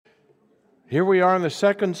Here we are on the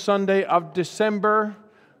second Sunday of December.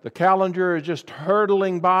 The calendar is just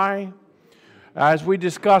hurtling by. As we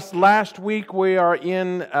discussed last week, we are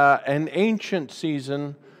in an ancient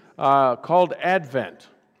season called Advent.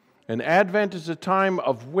 And Advent is a time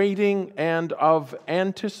of waiting and of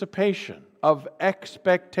anticipation, of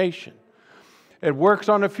expectation. It works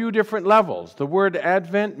on a few different levels. The word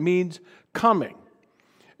Advent means coming.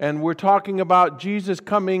 And we're talking about Jesus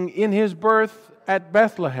coming in His birth at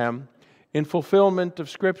Bethlehem in fulfillment of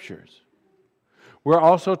Scriptures. We're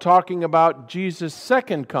also talking about Jesus'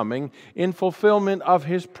 second coming in fulfillment of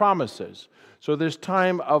His promises. So this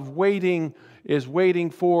time of waiting is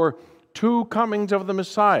waiting for two comings of the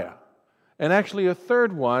Messiah. And actually a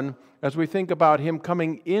third one as we think about Him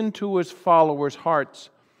coming into His followers'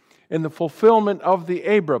 hearts in the fulfillment of the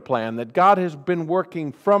Abra plan that God has been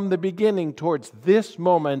working from the beginning towards this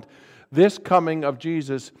moment, this coming of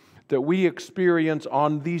Jesus that we experience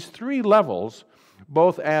on these three levels,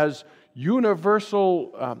 both as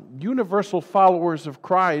universal followers of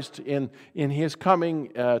Christ in His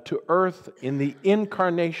coming to earth, in the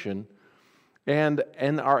incarnation, and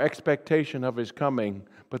our expectation of His coming,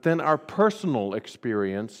 but then our personal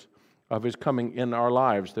experience of His coming in our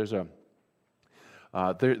lives. There's a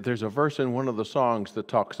verse in one of the songs that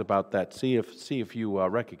talks about that. See if you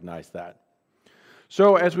recognize that.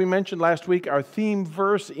 So, as we mentioned last week, our theme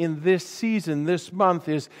verse in this season, this month,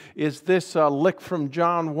 is this lick from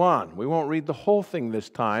John 1. We won't read the whole thing this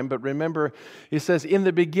time, but remember, it says, "In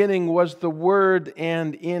the beginning was the Word,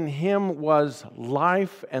 and in Him was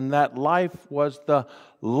life, and that life was the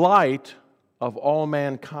light of all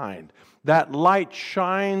mankind." That light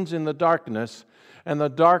shines in the darkness, and the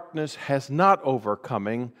darkness has not overcome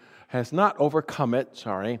it.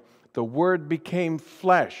 The Word became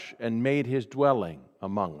flesh and made His dwelling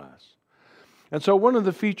among us. And so one of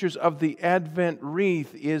the features of the Advent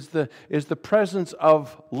wreath is the presence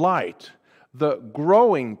of light, the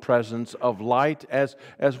growing presence of light as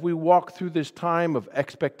we walk through this time of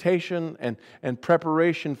expectation and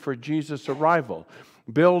preparation for Jesus' arrival.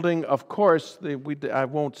 Building, of course, I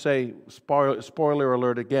won't say spoiler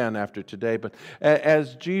alert again after today, but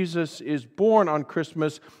as Jesus is born on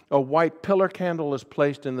Christmas, a white pillar candle is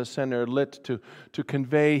placed in the center, lit to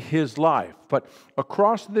convey His life. But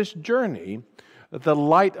across this journey, the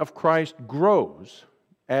light of Christ grows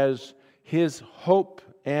as His hope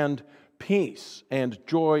and peace and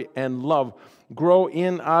joy and love grow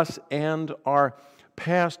in us and are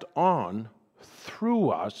passed on through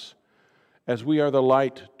us as we are the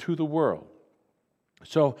light to the world.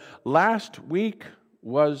 So last week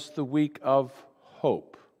was the week of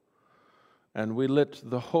hope. And we lit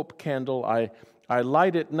the hope candle. I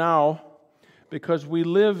light it now because we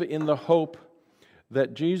live in the hope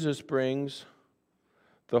that Jesus brings,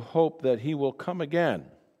 the hope that He will come again,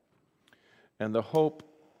 and the hope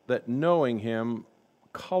that knowing Him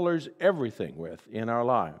colors everything with in our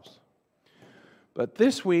lives. But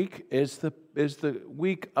this week is the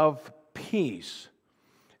week of peace.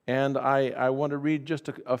 And I want to read just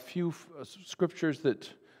a few scriptures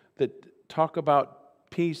that talk about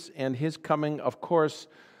peace and His coming. Of course,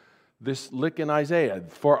 this lick in Isaiah.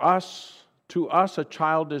 To us a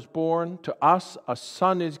child is born, to us a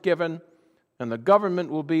son is given, and the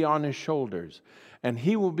government will be on His shoulders. And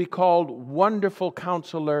He will be called Wonderful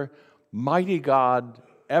Counselor, Mighty God,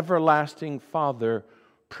 Everlasting Father,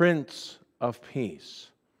 Prince of Peace.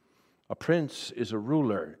 A prince is a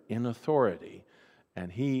ruler in authority,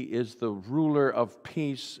 and He is the ruler of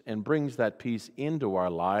peace and brings that peace into our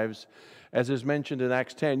lives. As is mentioned in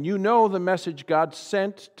Acts 10, you know the message God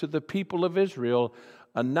sent to the people of Israel,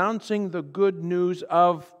 announcing the good news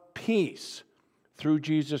of peace through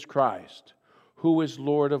Jesus Christ, who is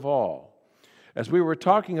Lord of all. As we were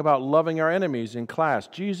talking about loving our enemies in class,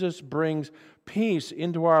 Jesus brings peace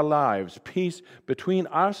into our lives, peace between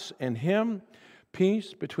us and Him,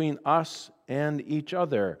 peace between us and each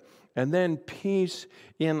other, and then peace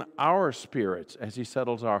in our spirits as He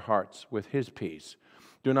settles our hearts with His peace.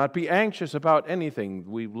 Do not be anxious about anything.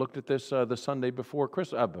 We looked at this the Sunday before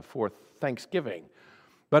Thanksgiving.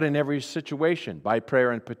 But in every situation, by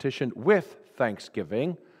prayer and petition with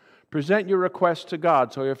thanksgiving, present your requests to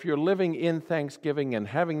God. So if you're living in thanksgiving and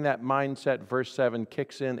having that mindset, verse 7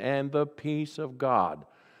 kicks in, and the peace of God,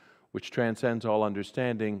 which transcends all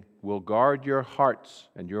understanding, will guard your hearts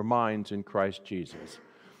and your minds in Christ Jesus.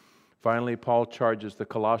 Finally, Paul charges the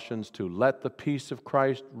Colossians to let the peace of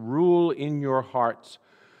Christ rule in your hearts,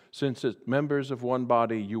 since as members of one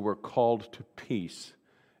body you were called to peace,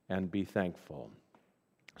 and be thankful.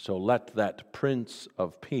 So let that Prince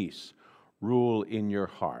of Peace rule in your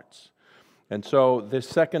hearts. And so this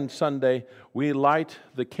second Sunday, we light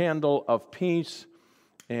the candle of peace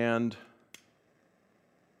and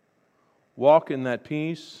walk in that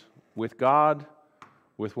peace with God,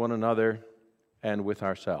 with one another, and with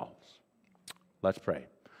ourselves. Let's pray.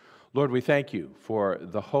 Lord, we thank you for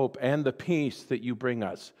the hope and the peace that you bring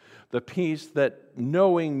us, the peace that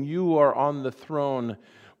knowing you are on the throne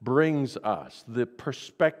brings us, the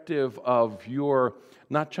perspective of your,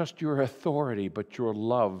 not just your authority, but your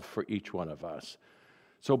love for each one of us.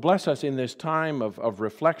 So bless us in this time of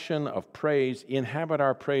reflection, of praise. Inhabit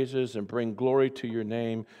our praises and bring glory to your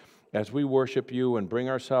name as we worship you and bring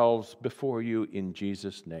ourselves before you in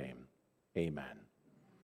Jesus' name. Amen.